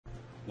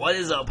What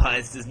is up,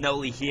 guys? It's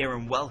Noli here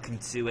and welcome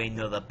to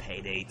another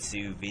Payday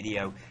 2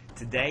 video.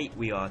 Today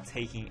we are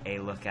taking a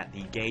look at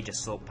the Gage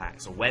Assault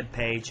Packs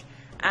webpage,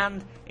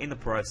 and in the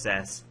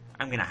process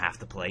I'm gonna have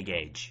to play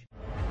Gage.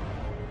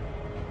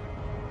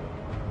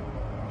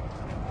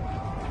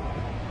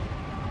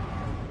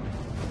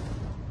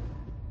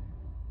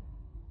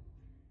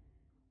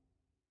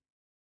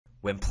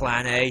 When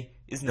plan A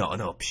is not an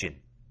option.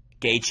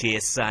 Gage here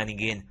signing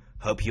in,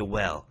 hope you're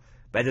well.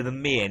 Better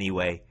than me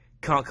anyway.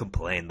 Can't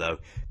complain though,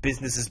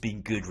 business has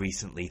been good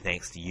recently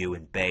thanks to you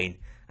and Bane,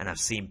 and I've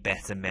seen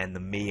better men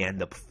than me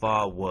end up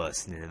far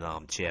worse than in an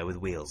armchair with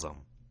wheels on.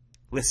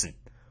 Listen,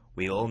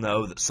 we all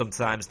know that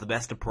sometimes the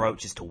best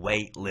approach is to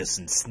wait,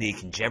 listen,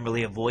 sneak and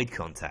generally avoid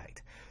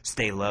contact.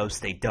 Stay low,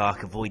 stay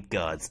dark, avoid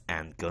guards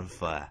and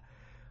gunfire.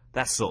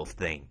 That sort of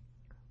thing.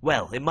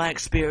 Well, in my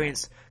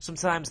experience,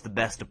 sometimes the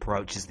best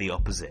approach is the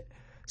opposite.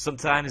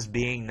 Sometimes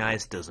being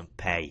nice doesn't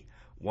pay.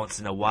 Once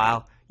in a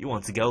while, you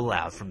want to go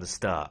loud from the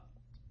start.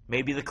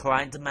 Maybe the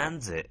client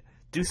demands it.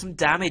 Do some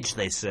damage,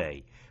 they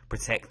say.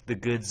 Protect the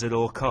goods at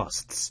all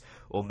costs.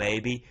 Or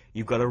maybe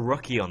you've got a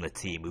rookie on the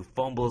team who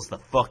fumbles the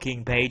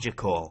fucking pager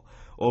call,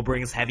 or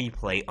brings heavy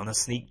plate on a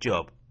sneak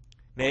job.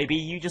 Maybe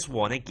you just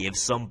want to give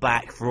some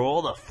back for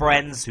all the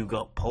friends who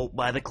got pulped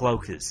by the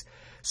cloakers.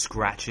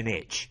 Scratch an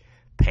itch.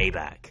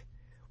 Payback.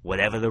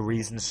 Whatever the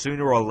reason,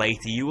 sooner or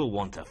later you will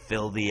want to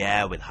fill the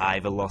air with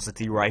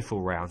high-velocity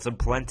rifle rounds, and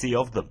plenty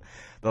of them.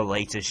 The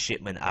latest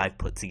shipment I've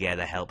put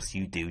together helps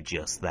you do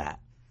just that.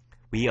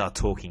 We are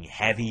talking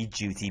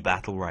heavy-duty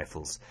battle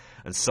rifles,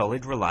 and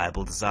solid,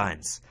 reliable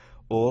designs.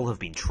 All have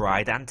been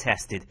tried and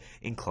tested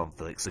in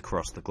conflicts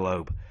across the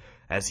globe.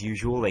 As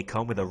usual, they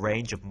come with a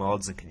range of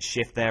mods and can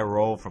shift their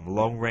role from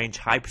long-range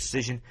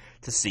high-precision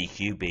to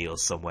CQB or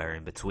somewhere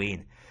in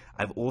between.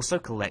 I've also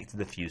collected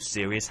a few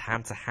serious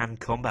hand-to-hand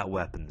combat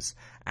weapons,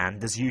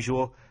 and as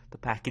usual, the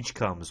package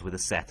comes with a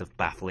set of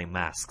baffling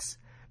masks.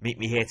 Meet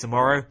me here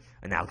tomorrow,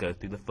 and I'll go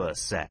through the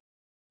first set.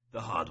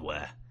 The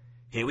hardware.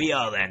 Here we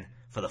are then,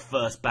 for the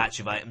first batch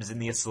of items in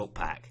the assault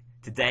pack.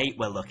 Today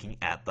we're looking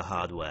at the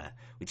hardware,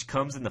 which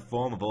comes in the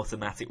form of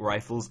automatic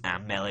rifles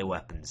and melee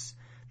weapons.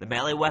 The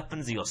melee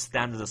weapons are your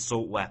standard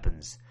assault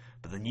weapons,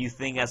 but the new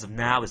thing as of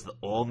now is that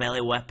all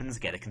melee weapons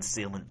get a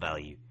concealment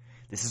value.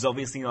 This is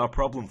obviously not a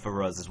problem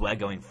for us as we're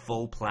going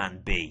full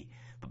plan B,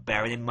 but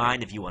bear it in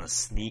mind if you want to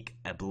sneak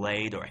a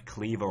blade or a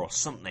cleaver or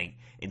something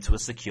into a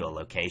secure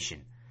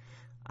location.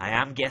 I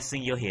am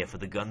guessing you're here for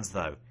the guns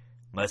though.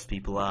 Most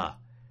people are.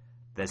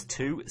 There's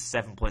two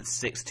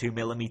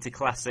 7.62mm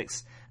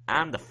classics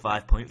and a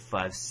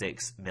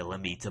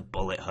 5.56mm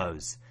bullet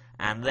hose.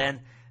 And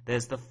then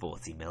there's the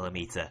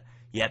 40mm.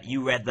 Yep,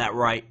 you read that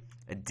right.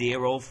 A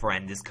dear old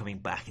friend is coming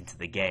back into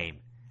the game.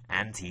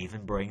 And he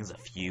even brings a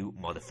few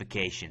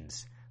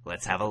modifications.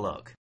 Let's have a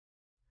look.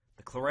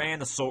 The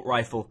Clarion Assault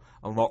Rifle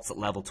unlocks at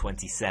level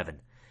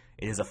 27.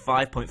 It is a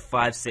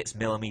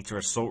 5.56mm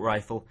assault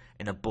rifle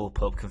in a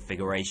bullpup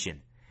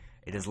configuration.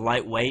 It is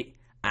lightweight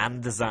and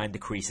the design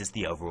decreases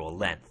the overall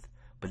length,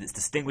 but its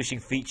distinguishing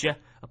feature,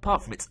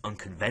 apart from its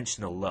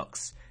unconventional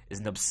looks, is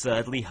an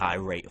absurdly high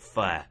rate of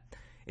fire.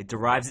 It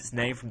derives its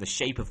name from the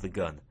shape of the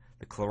gun.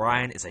 The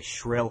Clarion is a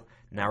shrill,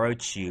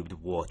 narrow-tubed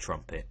war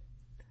trumpet.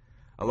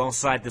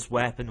 Alongside this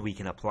weapon we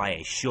can apply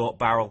a short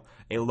barrel,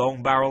 a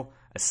long barrel,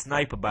 a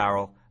sniper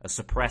barrel, a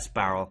suppressed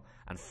barrel,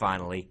 and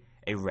finally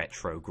a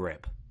retro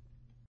grip.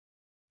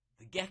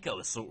 The Gecko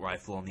assault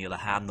rifle on the other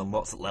hand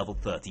unlocks at level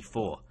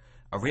 34.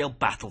 A real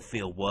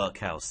battlefield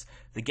workhorse,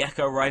 the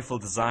Gecko rifle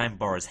design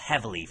borrows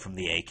heavily from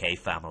the AK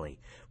family,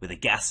 with a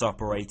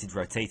gas-operated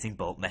rotating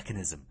bolt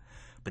mechanism,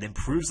 but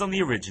improves on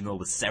the original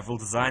with several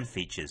design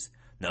features,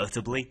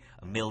 notably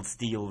a milled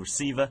steel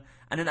receiver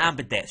and an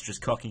ambidextrous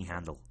cocking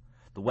handle.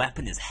 The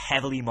weapon is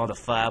heavily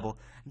modifiable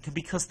and can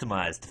be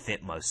customized to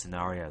fit most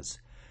scenarios.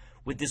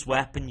 With this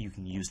weapon you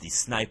can use the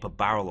sniper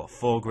barrel or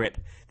foregrip,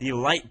 the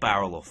light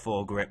barrel or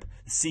foregrip,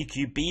 the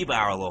CQB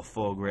barrel or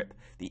foregrip,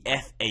 the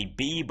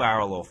FAB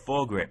barrel or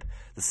foregrip,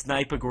 the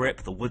sniper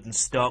grip, the wooden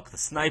stock, the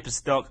sniper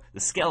stock, the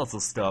skeletal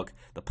stock,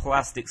 the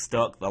plastic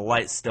stock, the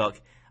light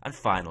stock, and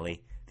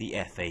finally the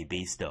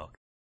FAB stock.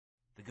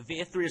 The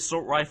Gavir 3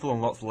 assault rifle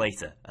unlocks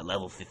later at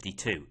level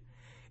 52.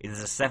 It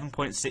is a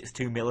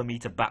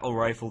 7.62mm battle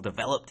rifle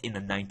developed in the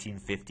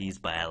 1950s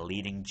by a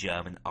leading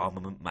German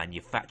armament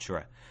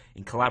manufacturer,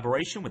 in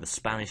collaboration with a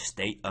Spanish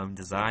state-owned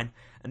design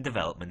and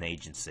development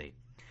agency.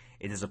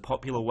 It is a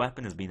popular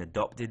weapon and has been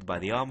adopted by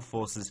the armed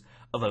forces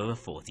of over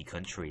 40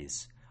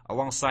 countries.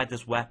 Alongside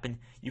this weapon,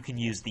 you can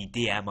use the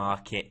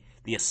DMR kit,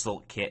 the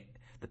assault kit,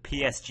 the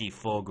PSG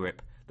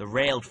foregrip, the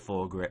railed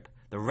foregrip,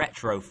 the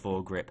retro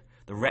foregrip,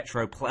 the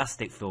retro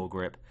plastic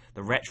foregrip,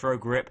 the retro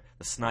grip,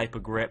 the sniper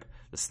grip,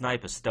 the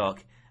sniper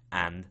stock,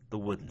 and the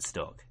wooden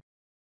stock.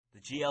 The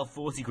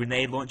GL40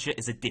 grenade launcher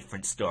is a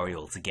different story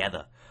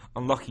altogether.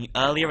 Unlocking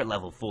earlier at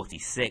level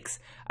 46,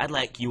 I'd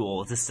like you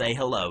all to say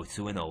hello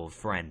to an old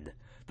friend.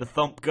 The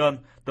thump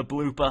gun, the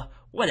blooper,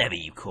 whatever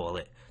you call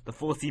it, the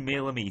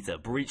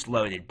 40mm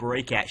breech-loaded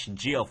break-action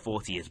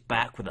GL40 is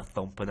back with a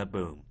thump and a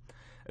boom.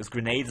 As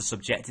grenades are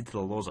subjected to the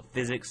laws of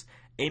physics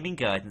Aiming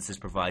guidance is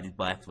provided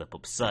by a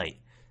flip-up sight.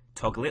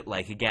 Toggle it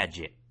like a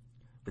gadget.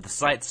 With the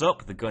sights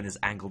up, the gun is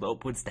angled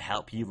upwards to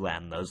help you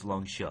land those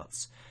long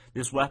shots.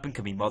 This weapon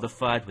can be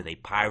modified with a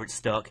pirate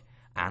stock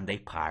and a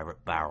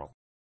pirate barrel.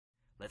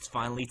 Let's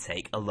finally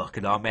take a look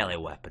at our melee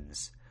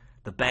weapons.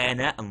 The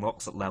bayonet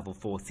unlocks at level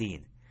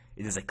 14.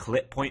 It is a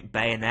clip point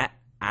bayonet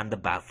and a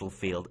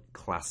battlefield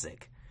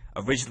classic.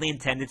 Originally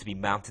intended to be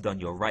mounted on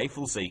your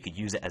rifle so you could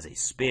use it as a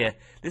spear,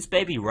 this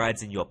baby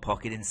rides in your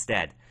pocket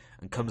instead,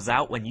 and comes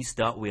out when you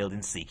start wielding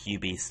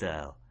CQB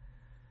style.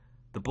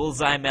 The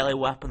bullseye melee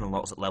weapon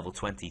unlocks at level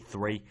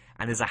 23,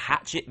 and is a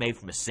hatchet made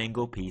from a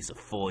single piece of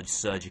forged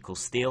surgical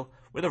steel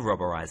with a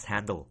rubberized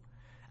handle.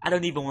 I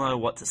don't even know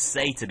what to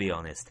say, to be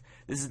honest.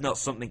 This is not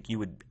something you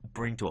would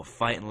bring to a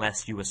fight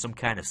unless you were some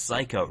kind of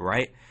psycho,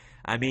 right?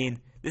 I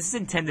mean, this is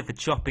intended for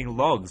chopping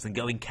logs and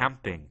going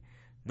camping,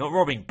 not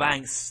robbing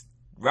banks,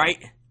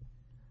 right?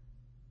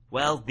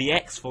 Well, the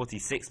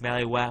X46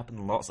 melee weapon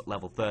unlocks at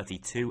level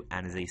 32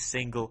 and is a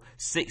single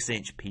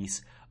 6-inch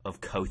piece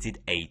of coated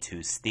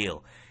A2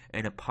 steel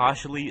in a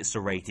partially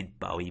serrated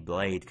Bowie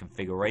blade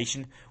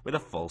configuration with a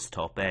false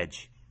top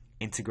edge.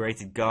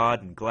 Integrated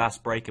guard and glass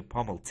breaker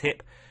pommel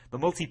tip, the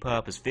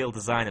multi-purpose field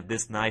design of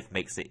this knife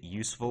makes it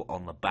useful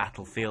on the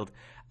battlefield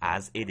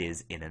as it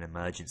is in an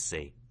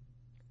emergency.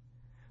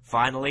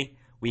 Finally,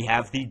 we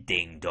have the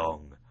Ding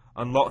Dong.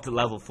 Unlocked at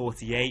level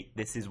 48,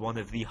 this is one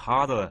of the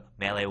harder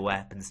melee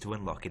weapons to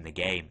unlock in the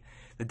game.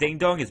 The Ding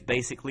Dong is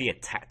basically a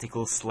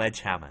tactical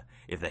sledgehammer,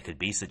 if there could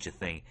be such a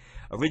thing.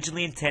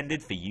 Originally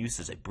intended for use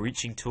as a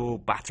breaching tool,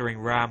 battering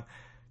ram,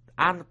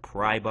 and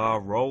pry bar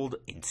rolled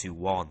into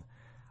one.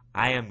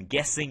 I am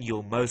guessing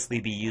you'll mostly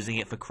be using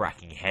it for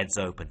cracking heads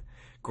open.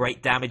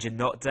 Great damage and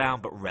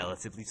knockdown, but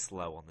relatively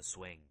slow on the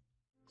swing.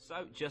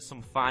 So, just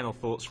some final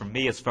thoughts from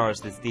me as far as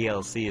this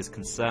DLC is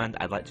concerned.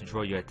 I'd like to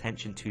draw your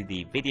attention to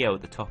the video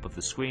at the top of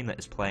the screen that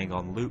is playing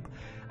on loop,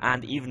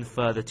 and even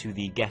further to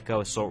the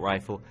Gecko assault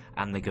rifle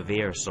and the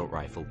Gavir assault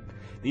rifle.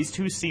 These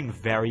two seem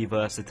very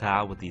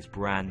versatile with these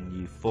brand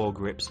new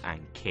foregrips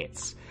and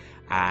kits.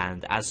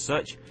 And as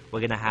such,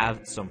 we're going to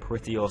have some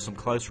pretty awesome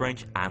close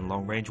range and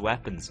long range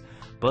weapons.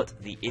 But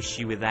the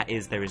issue with that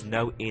is there is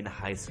no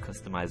in-heist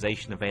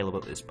customization available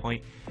at this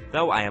point,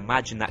 though I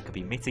imagine that could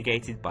be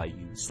mitigated by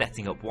you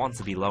setting up one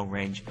to be long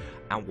range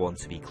and one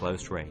to be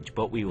close range.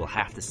 But we will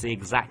have to see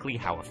exactly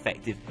how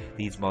effective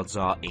these mods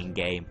are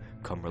in-game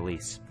come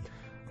release.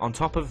 On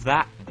top of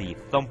that, the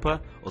Thumper,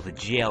 or the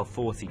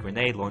GL40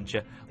 grenade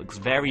launcher, looks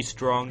very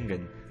strong,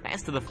 and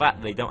thanks to the fact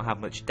that they don't have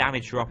much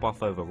damage drop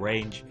off over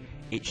range,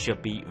 it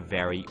should be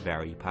very,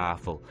 very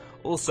powerful.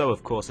 Also,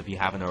 of course, if you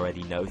haven't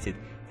already noted,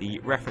 the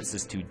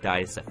references to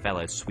DICE, a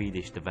fellow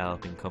Swedish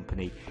developing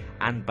company,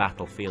 and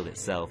Battlefield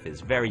itself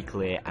is very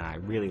clear, and I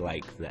really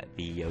like that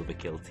the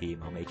Overkill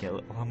team are making a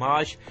little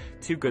homage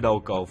to good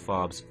old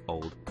Goldfarb's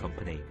old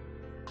company.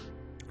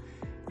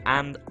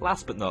 And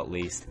last but not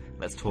least,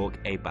 let's talk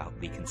about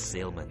the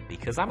concealment,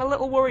 because I'm a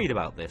little worried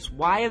about this.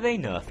 Why are they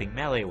nerfing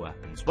melee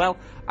weapons? Well,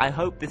 I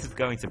hope this is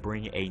going to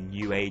bring a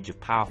new age of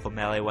powerful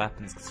melee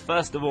weapons, because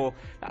first of all,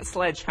 that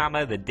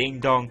sledgehammer, the Ding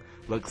Dong,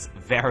 looks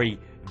very,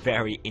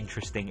 very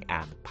interesting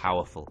and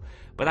powerful.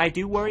 But I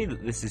do worry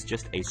that this is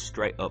just a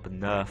straight up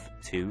nerf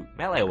to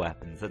melee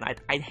weapons, and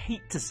I'd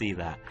hate to see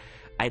that.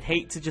 I'd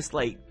hate to just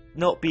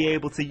not be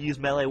able to use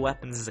melee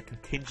weapons as a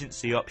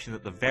contingency option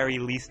at the very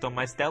least on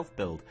my stealth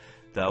build.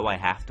 Though I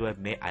have to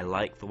admit I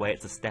like the way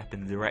it's a step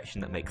in the direction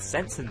that makes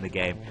sense in the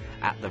game,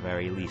 at the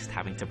very least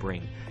having to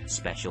bring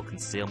special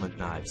concealment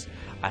knives.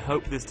 I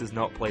hope this does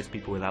not place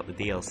people without the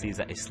DLCs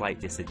at a slight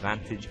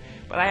disadvantage,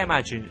 but I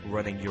imagine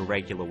running your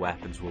regular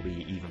weapons will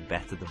be even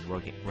better than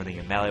running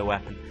a melee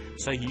weapon,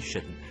 so you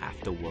shouldn't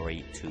have to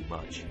worry too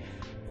much.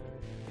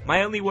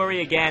 My only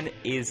worry again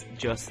is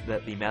just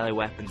that the melee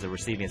weapons are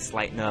receiving a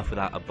slight nerf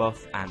without a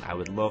buff, and I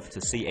would love to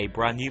see a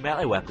brand new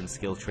melee weapon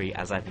skill tree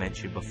as I've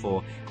mentioned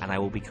before, and I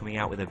will be coming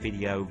out with a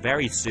video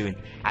very soon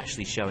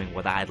actually showing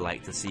what I'd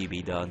like to see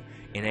be done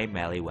in a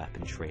melee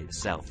weapon tree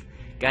itself.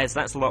 Guys,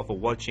 that's a lot for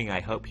watching.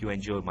 I hope you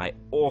enjoyed my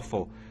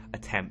awful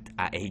attempt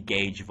at a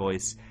Gage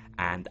voice,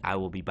 and I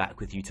will be back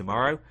with you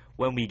tomorrow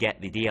when we get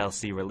the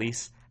DLC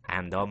release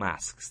and our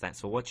masks.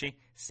 Thanks for watching.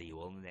 See you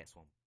all in the next one.